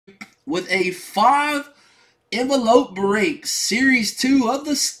with a 5 envelope break, Series 2 of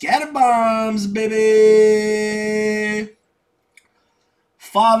the ScatterBombs, baby.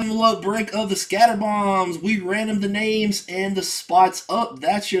 5 envelope break of the ScatterBombs. We random the names and the spots up.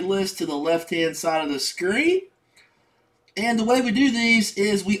 That's your list to the left-hand side of the screen. And the way we do these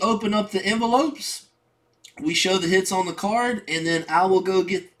is we open up the envelopes. We show the hits on the card, and then I will go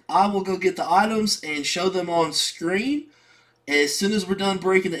get the items and show them on screen as soon as we're done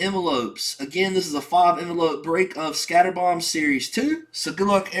breaking the envelopes. Again, this is a 5 envelope break of ScatterBombs Series 2. So good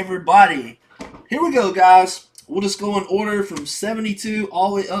luck, everybody. Here we go, guys. We'll just go in order from 72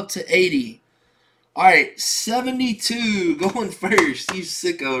 all the way up to 80. Alright, 72 going first. You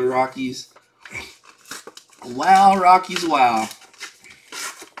sicko, Rockies. Wow, Rockies, wow.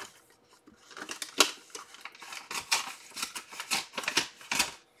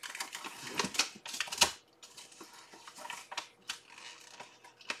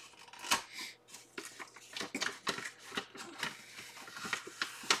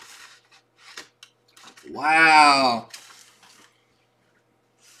 Wow.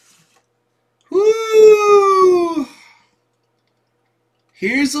 Woo!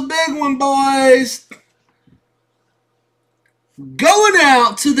 Here's a big one, boys. Going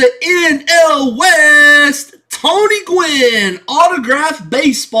out to the NL West, Tony Gwynn, autographed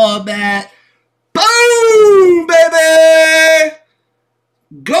baseball bat. Boom, baby!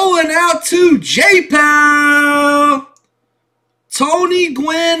 Going out to J-Pow. Tony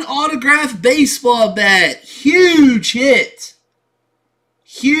Gwynn autographed baseball bat. Huge hit.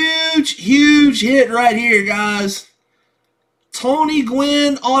 Huge hit right here, guys. Tony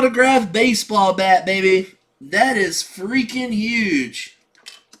Gwynn autographed baseball bat, baby. That is freaking huge.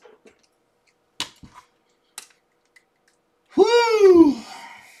 Whoo!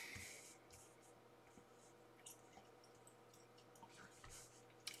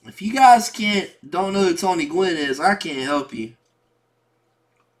 If you guys don't know who Tony Gwynn is, I can't help you.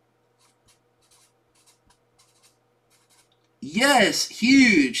 Yes,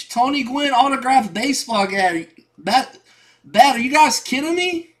 huge. Tony Gwynn autographed baseball bat. Are you guys kidding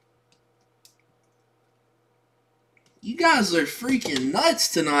me? You guys are freaking nuts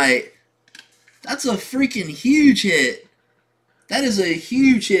tonight. That's a freaking huge hit. That is a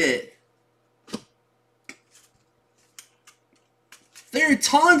huge hit. There are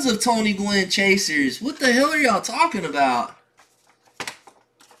tons of Tony Gwynn chasers. What the hell are y'all talking about?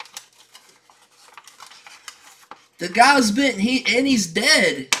 The guy's been, and he's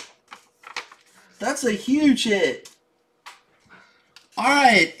dead. That's a huge hit.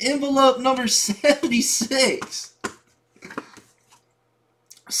 Alright, envelope number 76.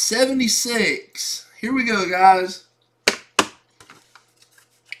 76. Here we go, guys.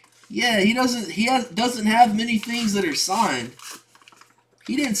 Yeah, he doesn't have many things that are signed.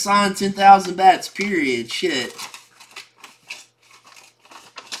 He didn't sign 10,000 bats, period. Shit.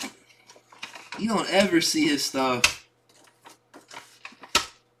 You don't ever see his stuff.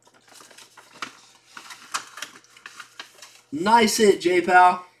 Nice hit,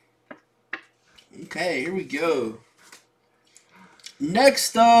 J-Pal. Okay, here we go.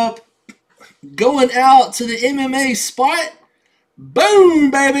 Next up, going out to the MMA spot. Boom,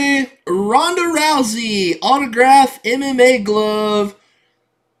 baby. Ronda Rousey, autograph MMA glove.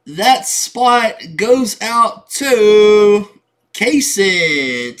 That spot goes out to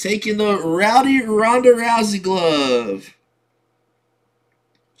Kaysen, taking the Rowdy Ronda Rousey glove.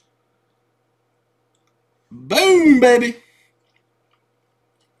 Boom, baby.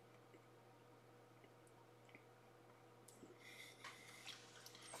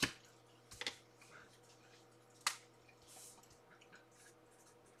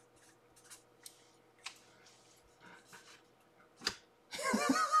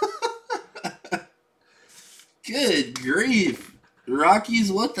 Good grief.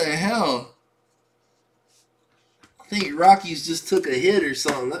 Rockies, what the hell? I think Rockies just took a hit or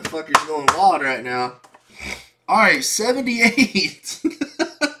something. That fucker's going wild right now. Alright, 78.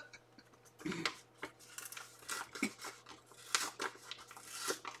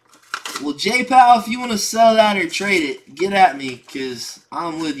 Well, J-Pal, if you want to sell that or trade it, get at me, because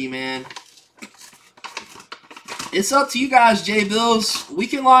I'm with you, man. It's up to you guys, J-Bills. We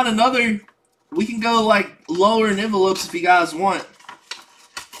can line another... We can go, like, lower in envelopes if you guys want.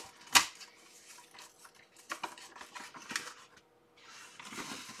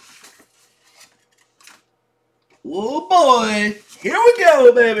 Oh, boy. Here we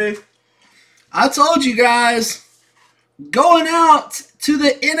go, baby. I told you guys. Going out to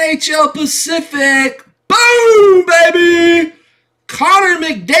the NHL Pacific. Boom, baby. Connor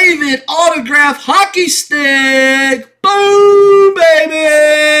McDavid autograph hockey stick. Boom,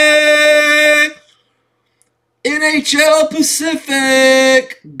 baby. NHL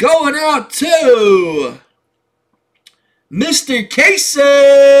Pacific going out to Mr.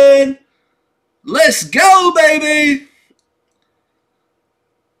 Kaysen. Let's go, baby.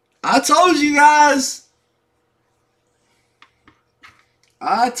 I told you guys.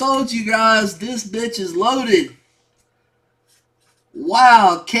 This bitch is loaded.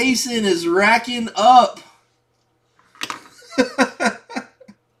 Wow, Kaysen is racking up.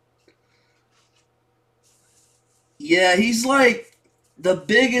 Yeah, he's like the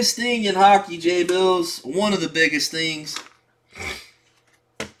biggest thing in hockey, J-Bills. One of the biggest things.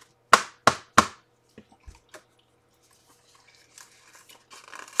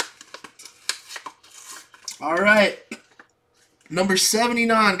 All right. Number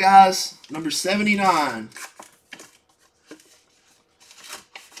 79, guys. Number 79.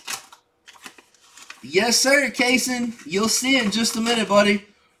 Yes, sir, Kaysen. You'll see it in just a minute, buddy.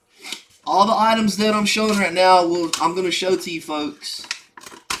 All the items that I'm showing right now, I'm going to show to you folks.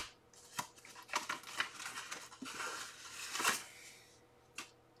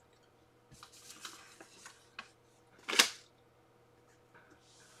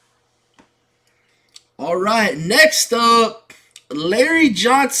 All right, next up, Larry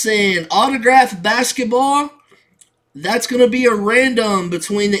Johnson, autographed basketball. That's going to be a random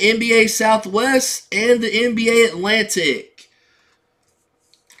between the NBA Southwest and the NBA Atlantic.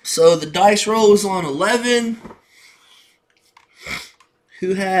 So the dice roll is on 11.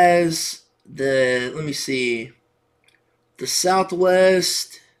 Who has the, let me see, the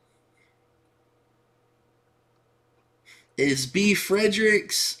Southwest is B.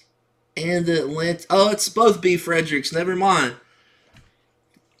 Fredericks, and the Atlantic, oh, it's both B. Fredericks, never mind.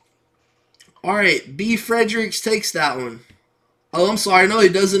 All right, B. Fredericks takes that one. Oh, I'm sorry, no, he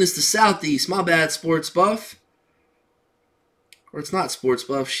doesn't. It's the Southeast. My bad, Sports Buff. Or it's not Sports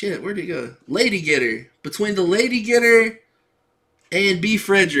Buff. Shit, where'd he go? Lady Getter. Between the Lady Getter and B.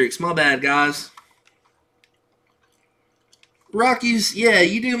 Fredericks. My bad, guys. Rockies, yeah,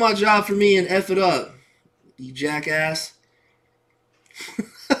 you do my job for me and F it up, you jackass.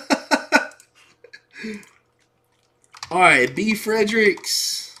 Alright, B.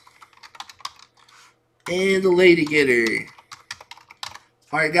 Fredericks and the Lady Getter.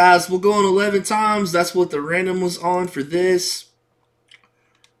 Alright, guys, we'll go on 11 times. That's what the random was on for this.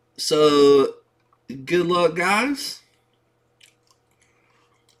 So, good luck, guys.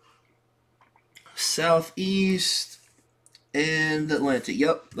 Southeast and Atlantic.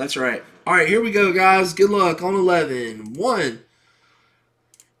 Yep, that's right. Alright, here we go, guys. Good luck on 11. 1,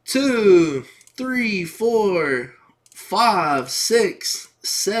 2, 3, 4, 5, 6,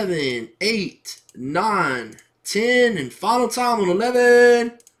 7, 8, 9, 10, and final time on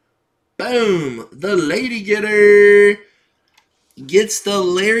 11. Boom. The Lady Getter gets the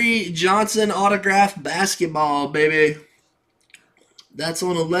Larry Johnson autographed basketball, baby. That's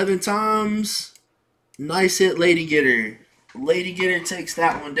on 11 times. Nice hit, Lady Getter. Lady Getter takes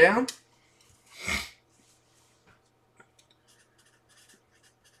that one down.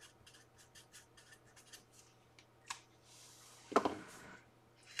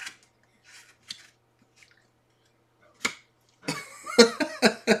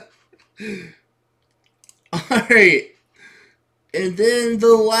 Alright. And then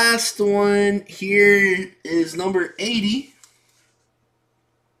the last one here is number 80.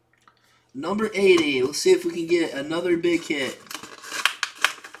 Number 80. Let's see if we can get another big hit.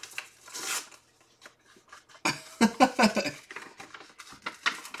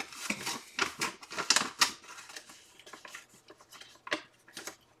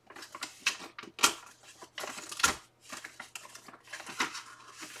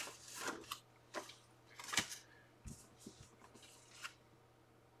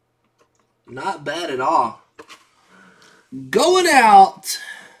 Not bad at all. Going out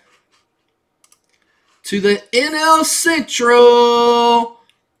to the NL Central.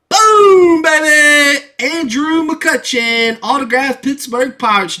 Boom, baby! Andrew McCutchen, autographed Pittsburgh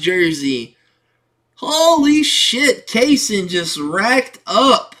Pirates jersey. Holy shit, Kaysen just racked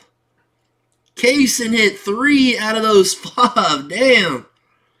up. Kaysen hit 3 out of those 5. Damn.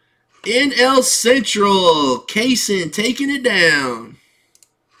 NL Central, Kaysen taking it down.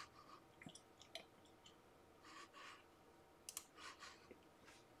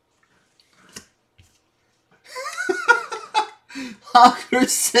 Hawker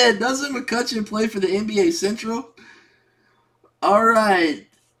said, doesn't McCutchen play for the NBA Central? Alright.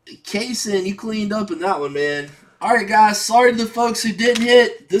 Kaysen, you cleaned up in that one, man. Alright, guys. Sorry to the folks who didn't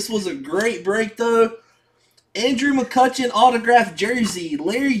hit. This was a great break, though. Andrew McCutchen autographed jersey.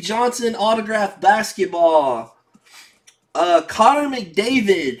 Larry Johnson autographed basketball. Connor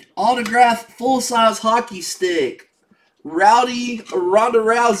McDavid autographed full-size hockey stick. Ronda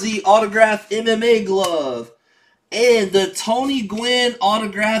Rousey autograph MMA glove. And the Tony Gwynn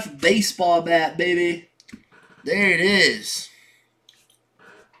autograph baseball bat, baby. There it is.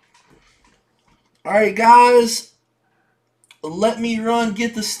 All right, guys. Let me run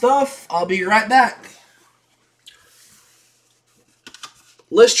get the stuff. I'll be right back.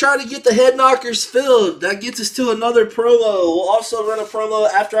 Let's try to get the head knockers filled. That gets us to another promo. We'll also run a promo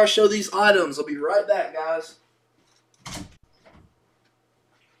after I show these items. I'll be right back, guys.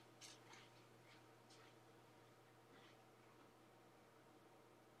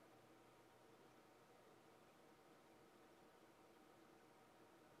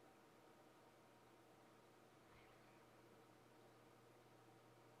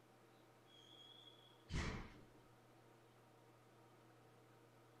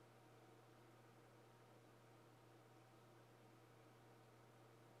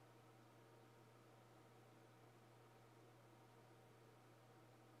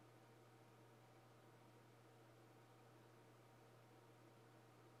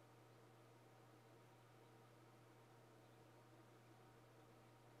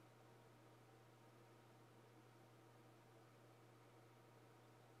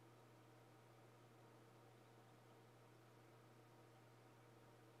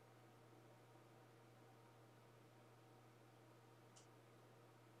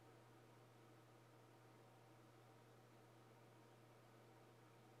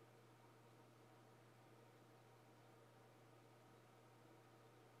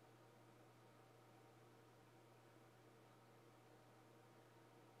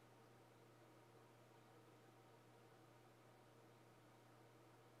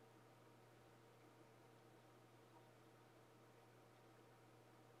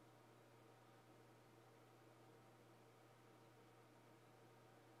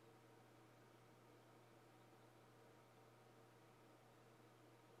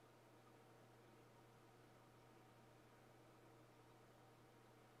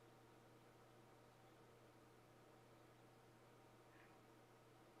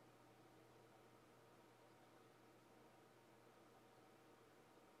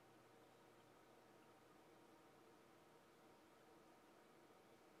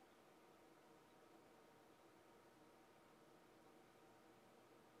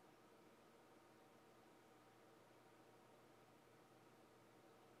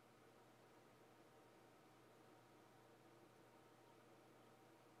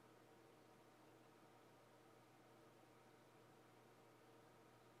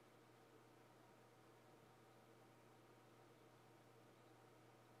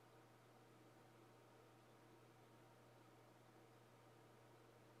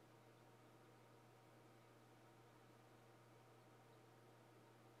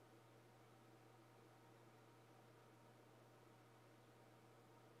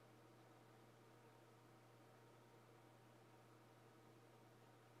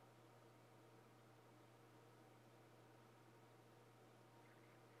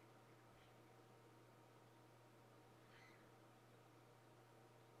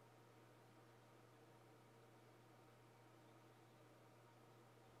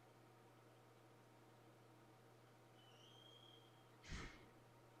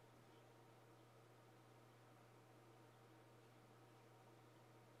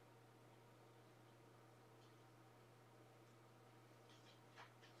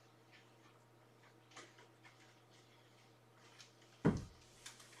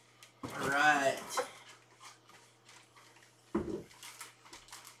 All right.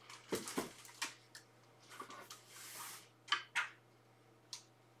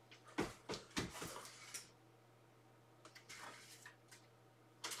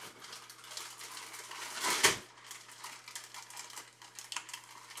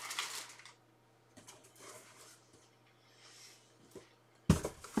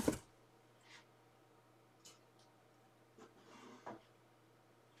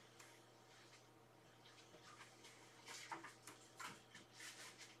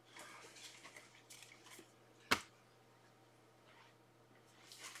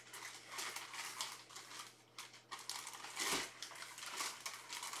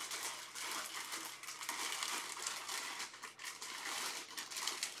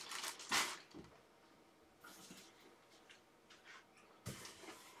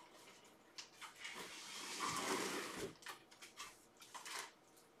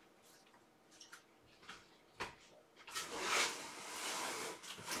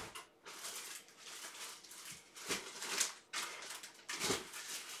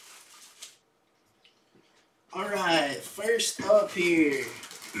 All right, first up here.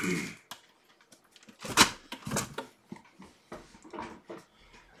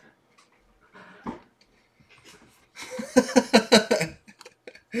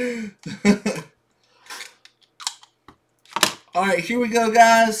 Alright, here we go,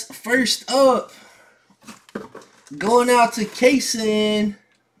 guys. First up, going out to Kaysen.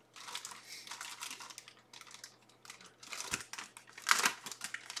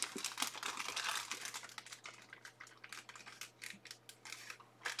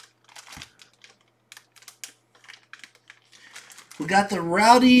 We got the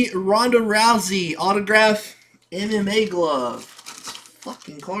Ronda Rousey autograph MMA glove. It's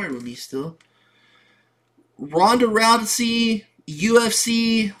fucking card with me still. Ronda Rousey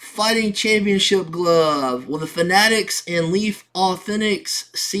UFC Fighting Championship glove with a Fanatics and Leaf Authentics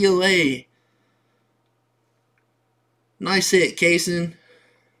COA. Nice hit, Kaysen.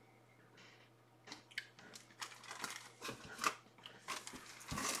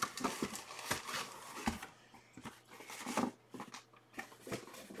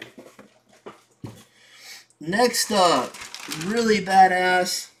 Next up, really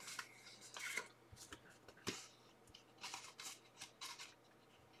badass.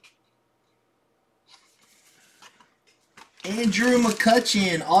 Andrew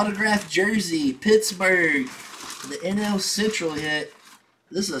McCutcheon, autographed jersey, Pittsburgh. The NL Central hit.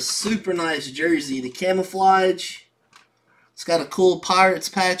 This is a super nice jersey. The camouflage. It's got a cool Pirates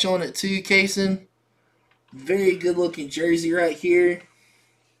patch on it too, Kaysen. Very good looking jersey right here.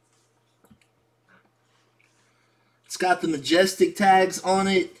 It's got the Majestic tags on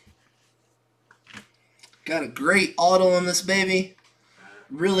it. Got a great auto on this baby.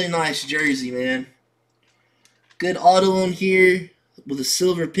 Really nice jersey, man. Good auto on here with a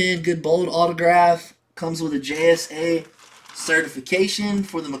silver pin. Good bold autograph. Comes with a JSA certification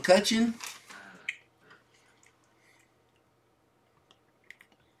for the McCutcheon.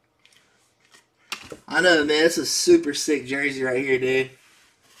 I know, man. It's a super sick jersey right here, dude.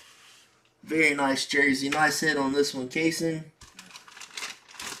 Very nice jersey. Nice hit on this one, Kaysen.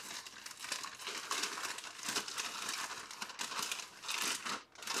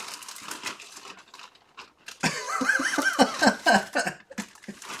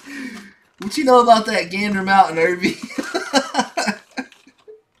 What you know about that Gander Mountain, Irby?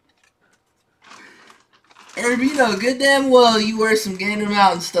 Irby, you know good damn well you wear some Gander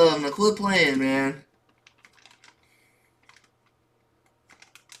Mountain stuff. Now quit playing, man.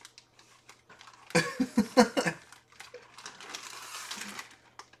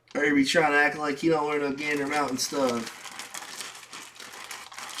 Irby trying to act like he don't wear no Gander Mountain stuff.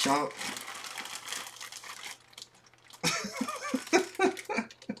 Chomp.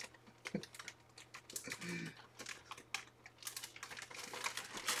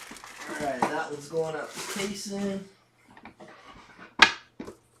 Alright, that one's going up to Kaysen.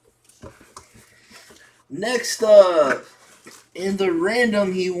 Next up, in the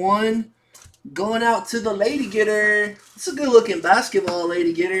random he won, going out to the Lady Getter. It's a good looking basketball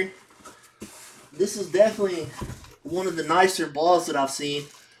Lady Getter. This is definitely one of the nicer balls that I've seen.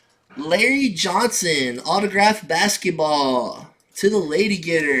 Larry Johnson, autographed basketball to the Lady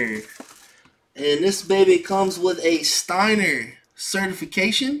Getter. And this baby comes with a Steiner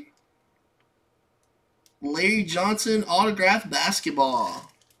certification. Larry Johnson, autographed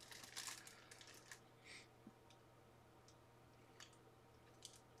basketball.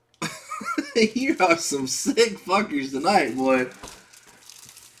 You are some sick fuckers tonight, boy.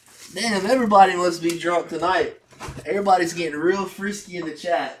 Damn, everybody must be drunk tonight. Everybody's getting real frisky in the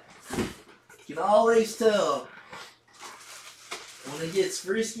chat. You can always tell when it gets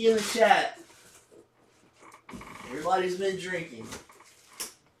frisky in the chat. Everybody's been drinking.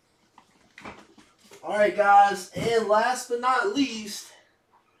 Alright, guys. And last but not least,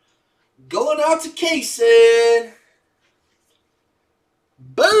 going out to Kaysen.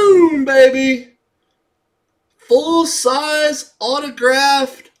 Boom, baby. Full-size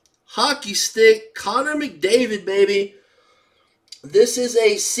autographed hockey stick. Connor McDavid, baby. This is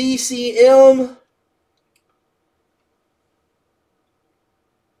a CCM.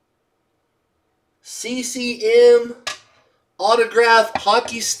 CCM autographed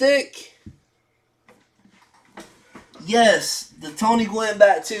hockey stick. Yes, the Tony Gwynn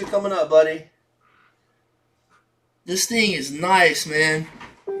bat too coming up, buddy. This thing is nice, man.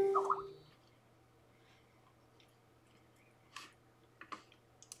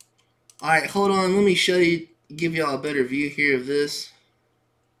 Alright, hold on. Let me show you, give y'all a better view here of this.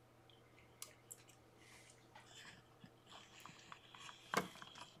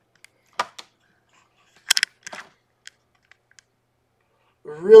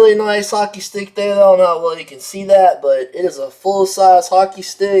 Really nice hockey stick there. I don't know how well you can see that, but it is a full-size hockey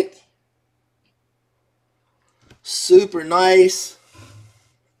stick. Super nice.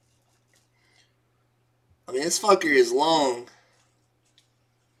 I mean, this fucker is long.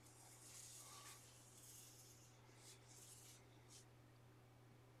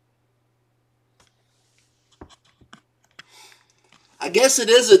 I guess it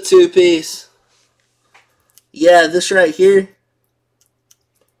is a two-piece. Yeah, this right here.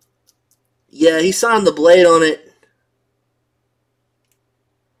 Yeah, he signed the blade on it.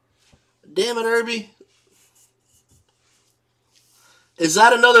 Damn it, Herbie. Is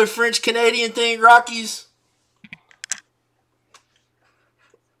that another French-Canadian thing, Rockies?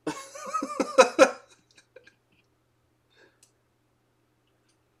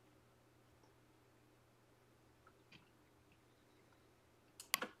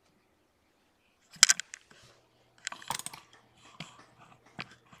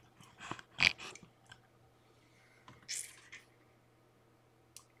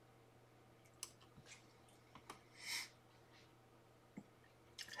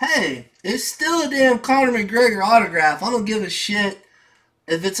 Hey, it's still a damn Conor McGregor autograph. I don't give a shit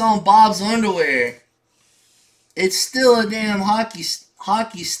if it's on Bob's underwear. It's still a damn hockey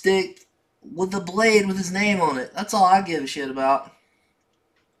stick with a blade with his name on it. That's all I give a shit about.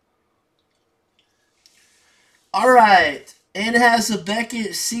 Alright, and it has a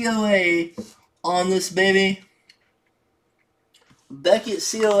Beckett COA on this baby. Beckett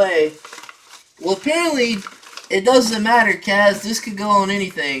COA. Well, apparently, it doesn't matter, Kaz. This could go on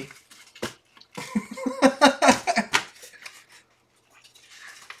anything.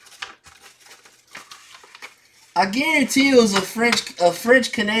 I guarantee it was a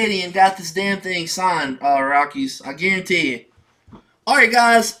French Canadian got this damn thing signed, Rockies. I guarantee you. Alright,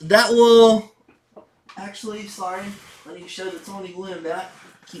 guys, that will... Actually, sorry. I need to show the Tony Gwynn back.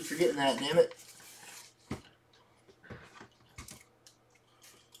 Keep forgetting that, damn it.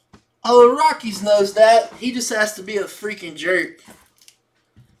 Oh, Rockies knows that. He just has to be a freaking jerk.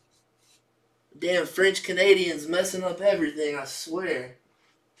 Damn French Canadians messing up everything, I swear.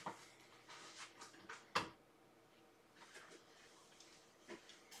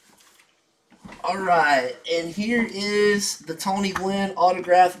 Alright, and here is the Tony Gwynn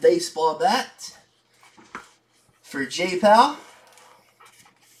autographed baseball bat for J-Pal.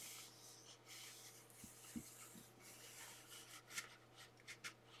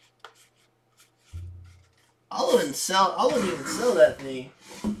 I wouldn't even sell that thing.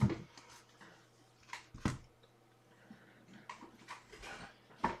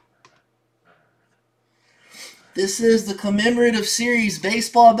 This is the commemorative series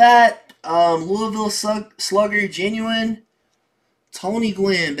baseball bat. Louisville Slugger genuine. Tony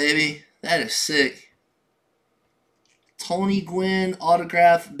Gwynn, baby. That is sick. Tony Gwynn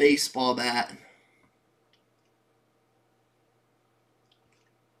autographed baseball bat.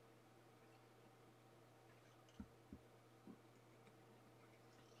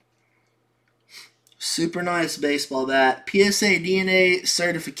 Super nice baseball bat. PSA DNA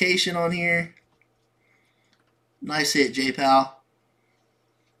certification on here. Nice hit, J-Pal.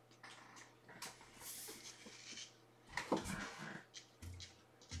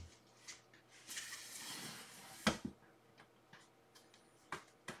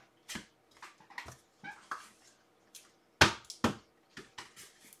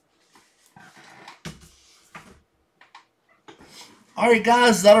 Alright,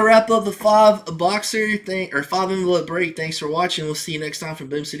 guys, that'll wrap up the 5 envelope break. Thanks for watching. We'll see you next time from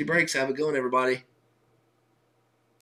Boom City Breaks. Have a good one, everybody.